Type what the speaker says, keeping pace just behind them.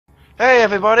Hey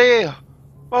everybody!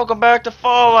 Welcome back to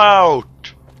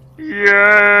Fallout! Yay!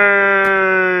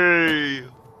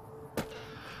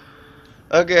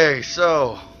 Okay,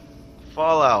 so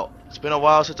Fallout. It's been a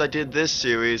while since I did this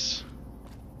series.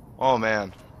 Oh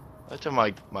man. Let's turn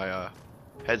my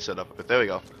headset up a bit. There we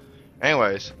go.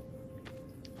 Anyways.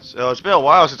 So it's been a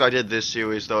while since I did this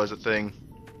series though as a thing.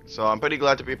 So I'm pretty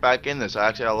glad to be back in this. I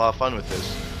actually had a lot of fun with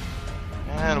this.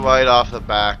 And right off the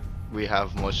bat, we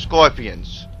have more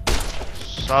scorpions.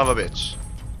 Son of a bitch.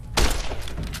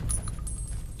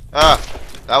 Ah,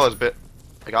 that was a bit.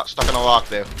 I got stuck in a rock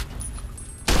there.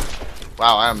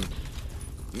 Wow, I'm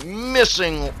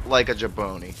missing like a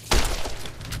jabroni.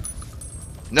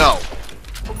 No.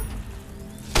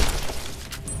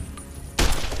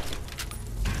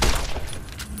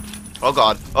 Oh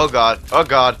god, oh god, oh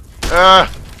god.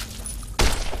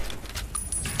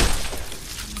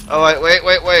 Oh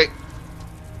wait.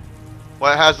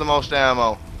 What has the most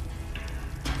ammo?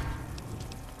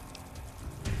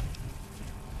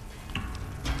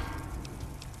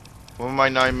 What do my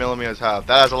 9mm have?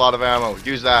 That has a lot of ammo.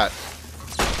 Use that.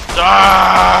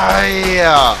 Die!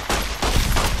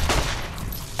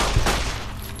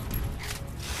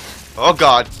 Oh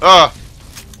god. No.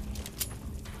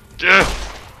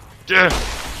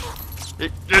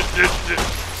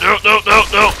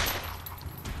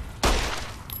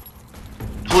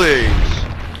 Please.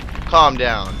 Calm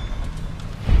down.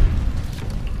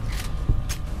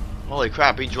 Holy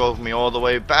crap, he drove me all the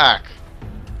way back.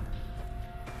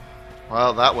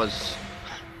 Well, that was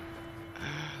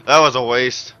a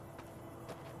waste.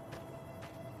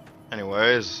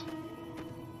 Anyways.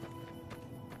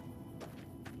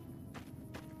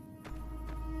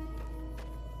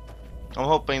 I'm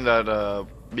hoping that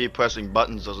me pressing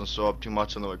buttons doesn't show up too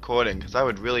much on the recording, because that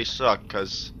would really suck,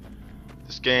 because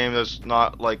this game does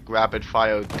not like rapid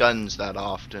fire guns that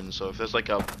often, so if there's like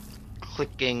a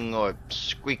clicking or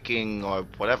squeaking or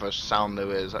whatever sound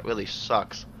there is, that really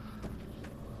sucks.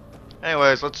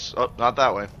 Anyways, let's... oh, not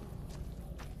that way.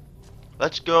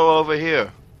 Let's go over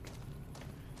here.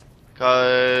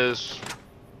 Cause...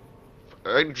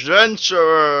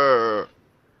 adventure!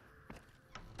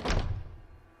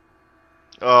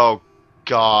 Oh,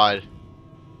 God.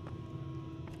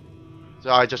 Did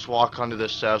I just walk under the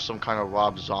set of some kind of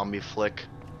Rob Zombie flick?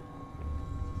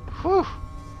 Whew.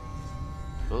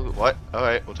 Ooh, what?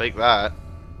 Alright, we'll take that.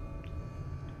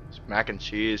 Some mac and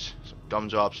cheese. Some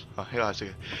gumdrops. Oh, hang on a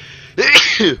second.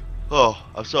 Oh,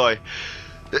 I'm sorry.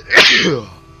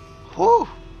 Whew.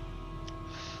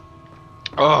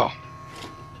 Oh.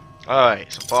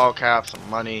 Alright, some ball caps, some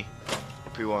money.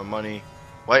 Pre-war money.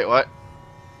 Wait, what?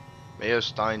 Mayor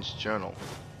Stein's journal.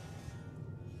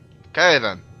 Okay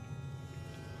then.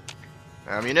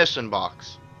 Ammunition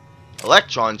box.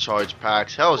 Electron charge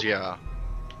packs. Hells yeah.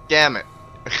 Damn it.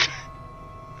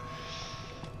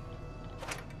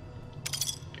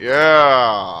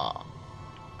 Yeah.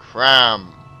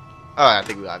 Cram. Oh, I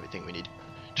think we have everything we need.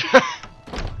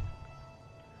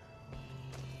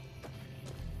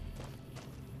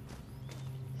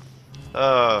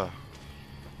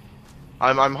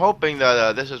 I'm hoping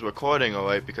that this is recording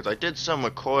alright, because I did some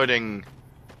recording,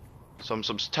 some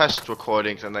test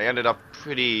recordings, and they ended up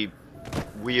pretty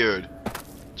weird.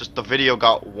 Just the video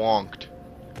got wonked,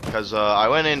 because I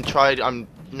went in and tried. I'm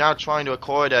now trying to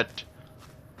record at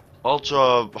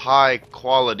ultra high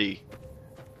quality.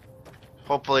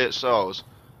 Hopefully it shows.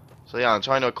 So yeah, I'm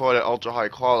trying to record at ultra high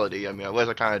quality. I mean, at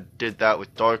least I kind of did that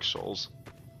with Dark Souls.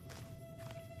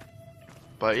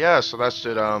 But yeah, so that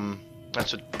should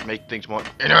make things more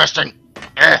interesting.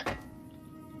 There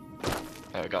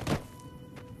we go.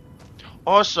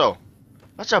 Also,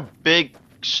 that's a big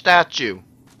statue.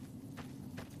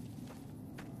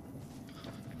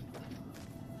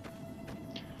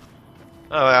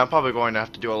 Oh, yeah, I'm probably going to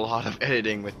have to do a lot of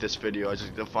editing with this video. I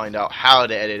just need to find out how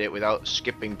to edit it without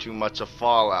skipping too much of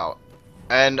Fallout.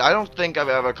 And I don't think I've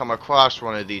ever come across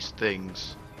one of these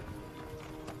things.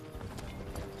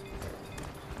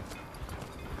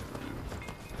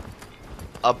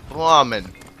 A Brahmin.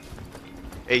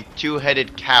 A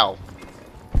two-headed cow.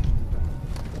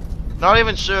 Not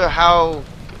even sure how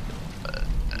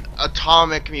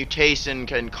atomic mutation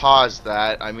can cause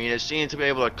that. I mean, it seems to be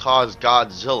able to cause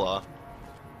Godzilla.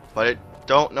 But I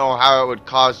don't know how it would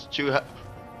cause two...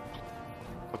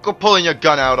 Go pulling your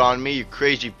gun out on me, you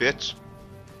crazy bitch.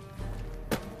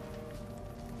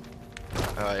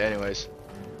 Alright, anyways.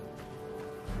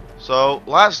 So,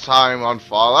 last time on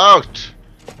Fallout,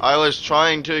 I was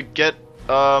trying to get,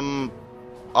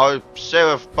 our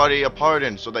sheriff buddy a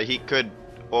pardon so that he could,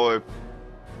 or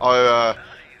our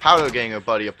powder ganger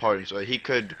buddy a pardon so that he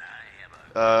could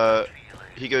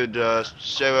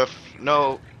sheriff,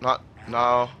 no, not,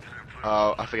 no,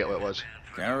 I forget what it was.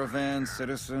 Caravan,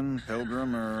 citizen,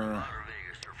 pilgrim, or...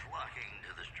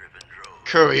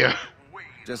 Courier.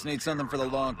 Just need something for the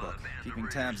logbook, keeping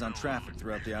tabs on traffic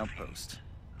throughout the outpost.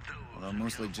 Although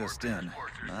mostly just in,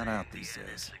 not out these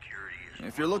days.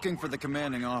 If you're looking for the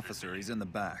commanding officer, he's in the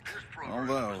back.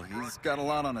 Although, he's got a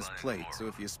lot on his plate, so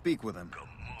if you speak with him,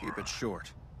 keep it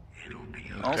short.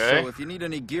 Okay. Also, if you need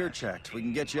any gear checked, we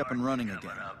can get you up and running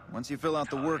again. Once you fill out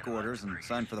the work orders and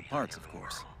sign for the parts, of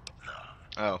course.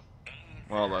 Oh.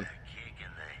 Well then.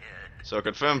 So,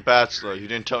 confirmed bachelor, you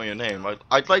didn't tell me your name.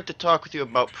 I'd like to talk with you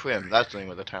about Prim. That's the name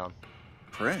of the town.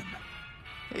 Prim?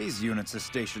 Hayes units are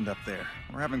stationed up there.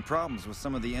 We're having problems with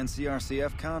some of the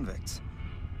NCRCF convicts.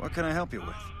 What can I help you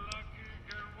with?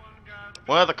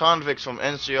 One of the convicts from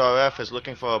NCRF is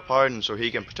looking for a pardon so he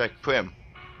can protect Prim.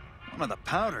 One of the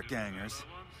powder gangers?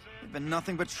 They've been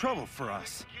nothing but trouble for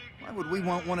us. Why would we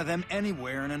want one of them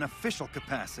anywhere in an official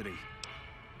capacity?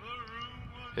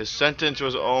 His sentence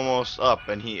was almost up,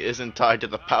 and he isn't tied to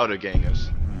the powder gangers.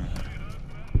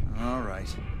 All right.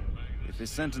 If his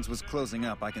sentence was closing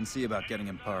up, I can see about getting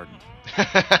him pardoned.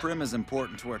 Prim is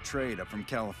important to our trade up from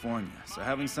California, so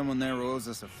having someone there who owes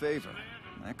us a favor,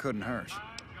 that couldn't hurt.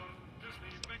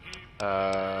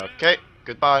 Okay.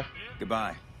 Goodbye.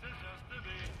 Goodbye.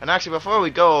 And actually, before we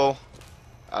go...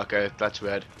 Okay, that's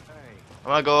red. I'm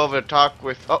gonna go over to talk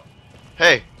with... Oh!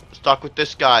 Hey! Let's talk with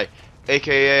this guy,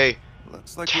 a.k.a.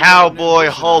 Looks like Cowboy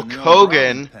Hulk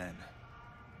Hogan.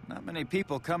 Not many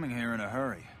people coming here in a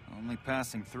hurry, only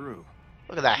passing through.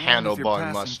 Look at that And if you're handlebar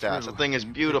passing mustache. through, The thing is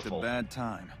you beautiful. picked a bad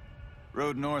time.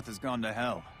 Road north has gone to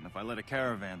hell, and if I let a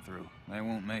caravan through, they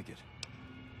won't make it.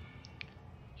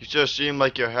 You just seem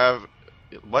like you have...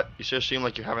 What? You just seem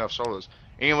like you have enough solos.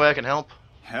 Any way I can help?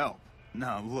 Help?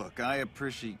 Now look, I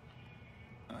appreciate...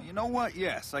 you know what?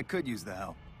 Yes, I could use the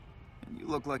help. And you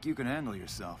look like you can handle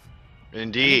yourself. I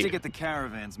need to Indeed. get the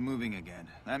caravans moving again.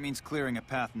 That means clearing a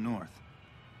path north.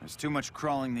 There's too much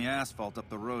crawling the asphalt up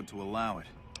the road to allow it.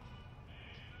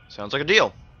 Sounds like a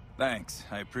deal. Thanks,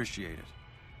 I appreciate it.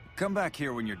 Come back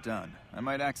here when you're done. I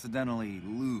might accidentally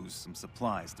lose some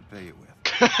supplies to pay you with.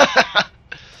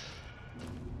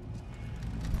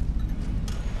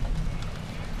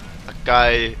 That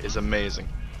guy is amazing.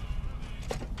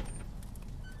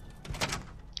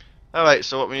 Alright,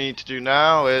 so what we need to do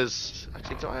now is...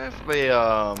 Actually, do I have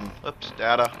a, oops,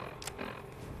 data?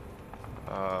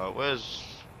 Where's...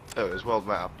 There it is, world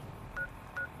map.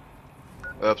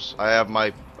 Oops, I have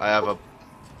a...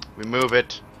 Remove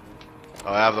it.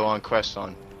 Oh, I have the wrong quest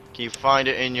on. Can you find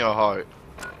it in your heart?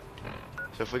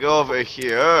 So if we go over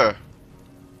here...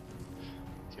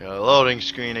 Get a loading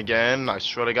screen again, I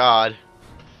swear to God.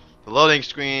 The loading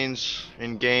screens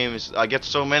in games, I get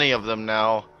so many of them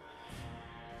now.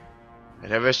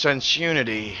 And ever since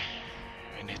Unity,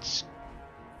 and it's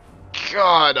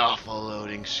god-awful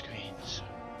loading screens.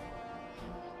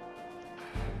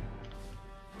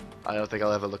 I don't think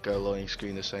I'll ever look at a loading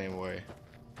screen the same way.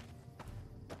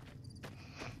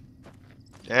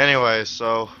 Anyway,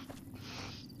 so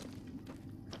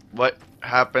what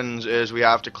happens is we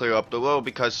have to clear up the road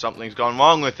because something's gone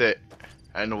wrong with it.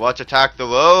 And what's attacked the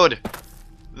road?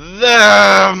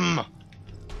 Them!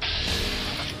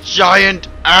 Giant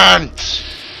ants!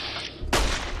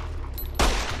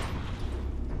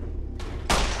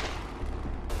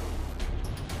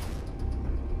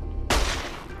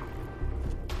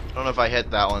 I don't know if I hit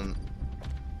that one.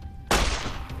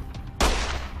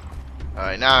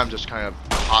 Alright, now I'm just kind of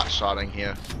hot-shotting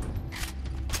here.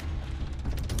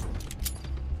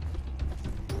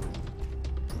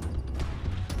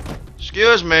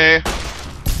 Excuse me.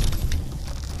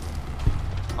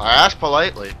 I asked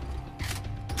politely.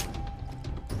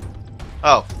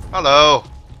 Oh, hello.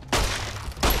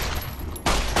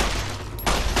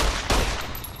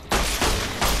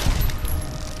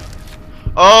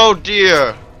 Oh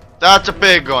dear. That's a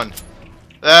big one.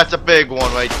 That's a big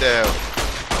one right there.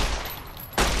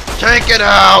 Take it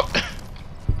out.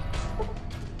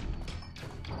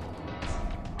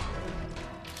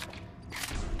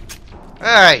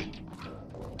 Hey.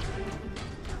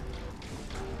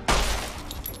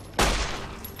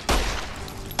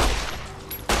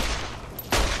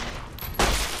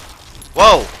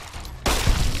 Whoa!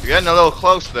 You're getting a little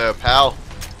close there, pal.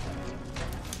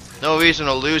 No reason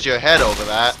to lose your head over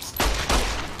that.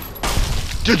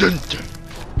 Dun-dun-dun.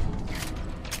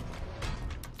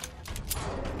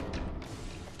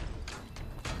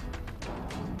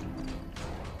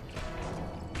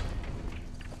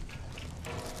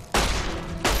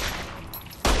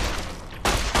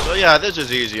 So yeah, this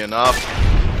is easy enough.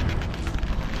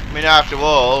 I mean, after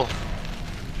all,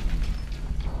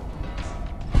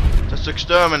 Just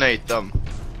exterminate them.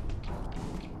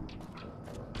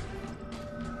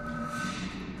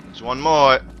 There's one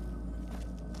more.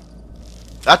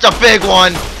 That's a big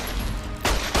one!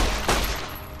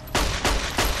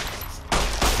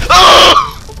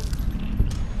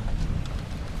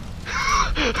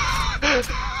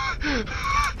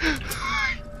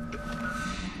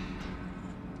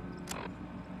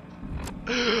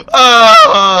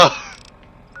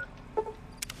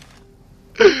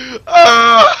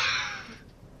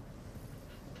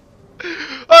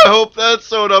 I hope that's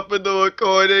sewn up in the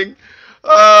recording.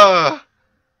 Oh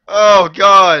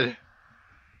God.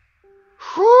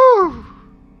 Whew.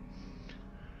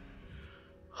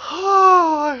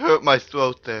 Oh, I hurt my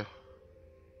throat there.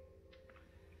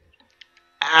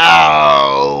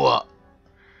 Ow.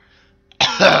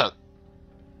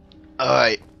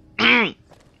 Alright.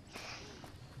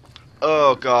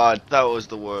 Oh God, that was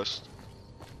the worst.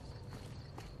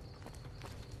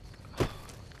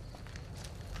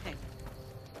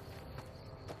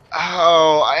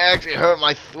 Oh, I actually hurt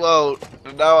my throat.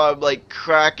 And now I'm like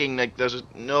cracking like there's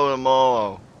no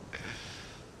tomorrow.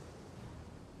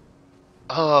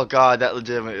 Oh God, that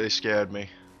legitimately scared me.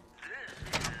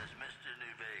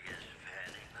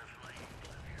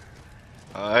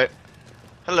 Alright.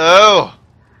 Hello!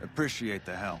 Appreciate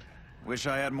the help. Wish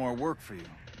I had more work for you,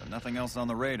 but nothing else on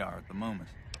the radar at the moment.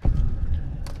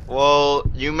 Well,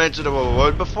 you mentioned a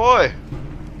reward before.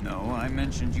 No, I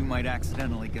mentioned you might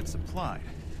accidentally get supplied,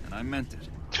 and I meant it.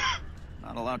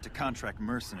 Not allowed to contract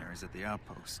mercenaries at the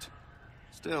outpost.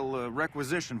 Still, a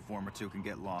requisition form or two can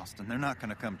get lost, and they're not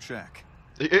gonna come check.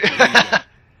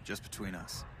 Just between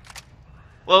us.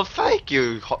 Well, thank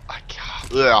you,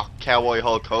 Cowboy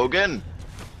Hulk Hogan.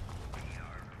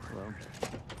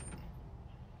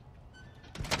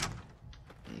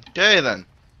 Okay then.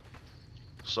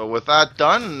 So with that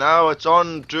done, now it's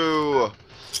on to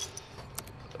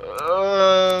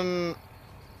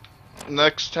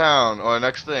next town or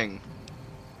next thing.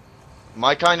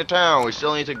 My kind of town. We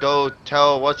still need to go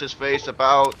tell what's his face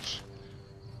about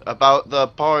the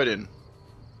pardon.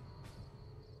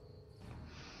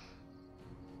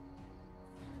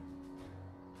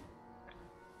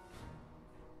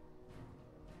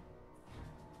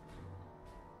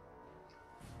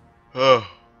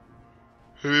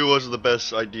 Maybe it wasn't the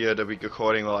best idea to be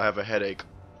recording while I have a headache.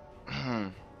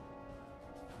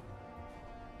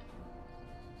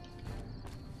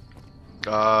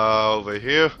 Over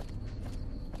here.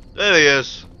 There he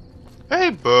is. Hey,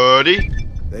 buddy.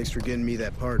 Thanks for getting me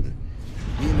that pardon.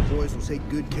 Me and the boys will take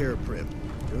good care of Prim.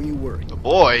 Don't you worry. The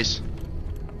boys?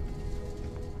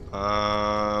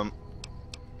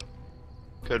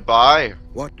 Goodbye.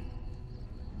 What?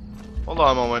 Hold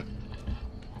on a moment.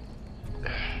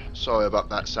 Sorry about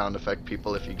that sound effect,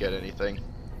 people, if you get anything.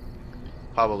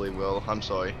 Probably will. I'm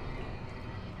sorry.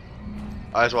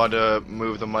 I just wanted to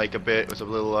move the mic a bit. It was a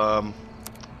little,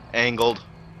 angled.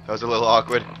 That was a little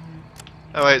awkward.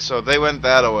 Alright, so they went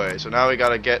that way. So now we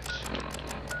gotta get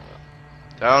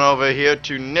down over here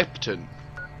to Nipton.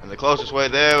 And the closest way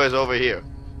there is over here.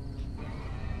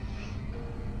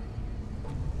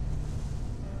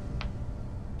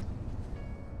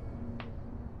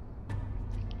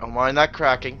 Don't mind that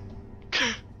cracking.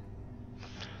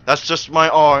 That's just my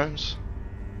arms.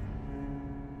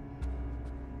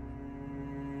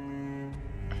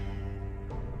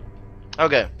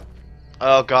 Okay.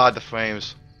 Oh God, the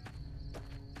frames.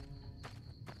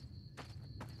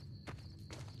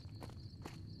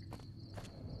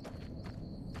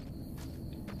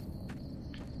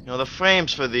 You know, the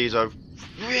frames for these are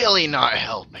really not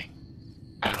helping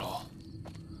at all.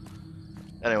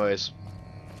 Anyways,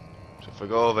 so if we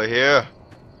go over here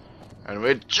and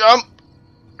we jump,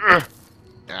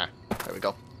 yeah, there we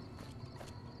go.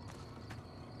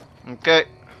 Okay,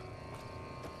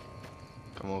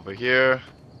 come over here.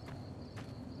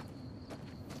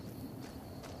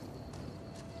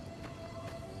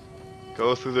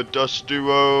 Go through the dusty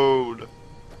road.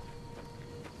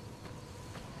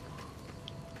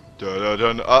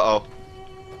 Dun-dun-dun. Uh-oh.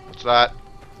 What's that?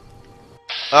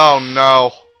 Oh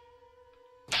no.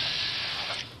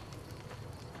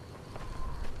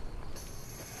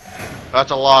 That's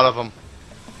a lot of them.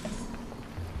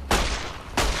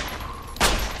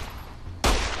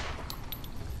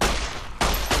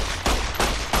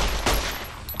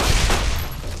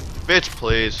 Bitch,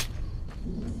 please.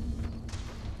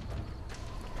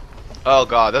 Oh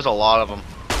God, there's a lot of them.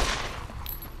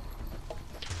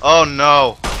 Oh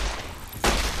no.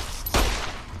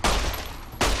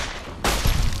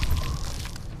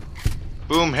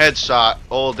 Boom, headshot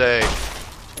all day.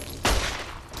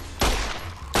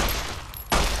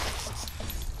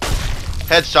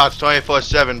 Headshots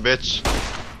 24/7, bitch.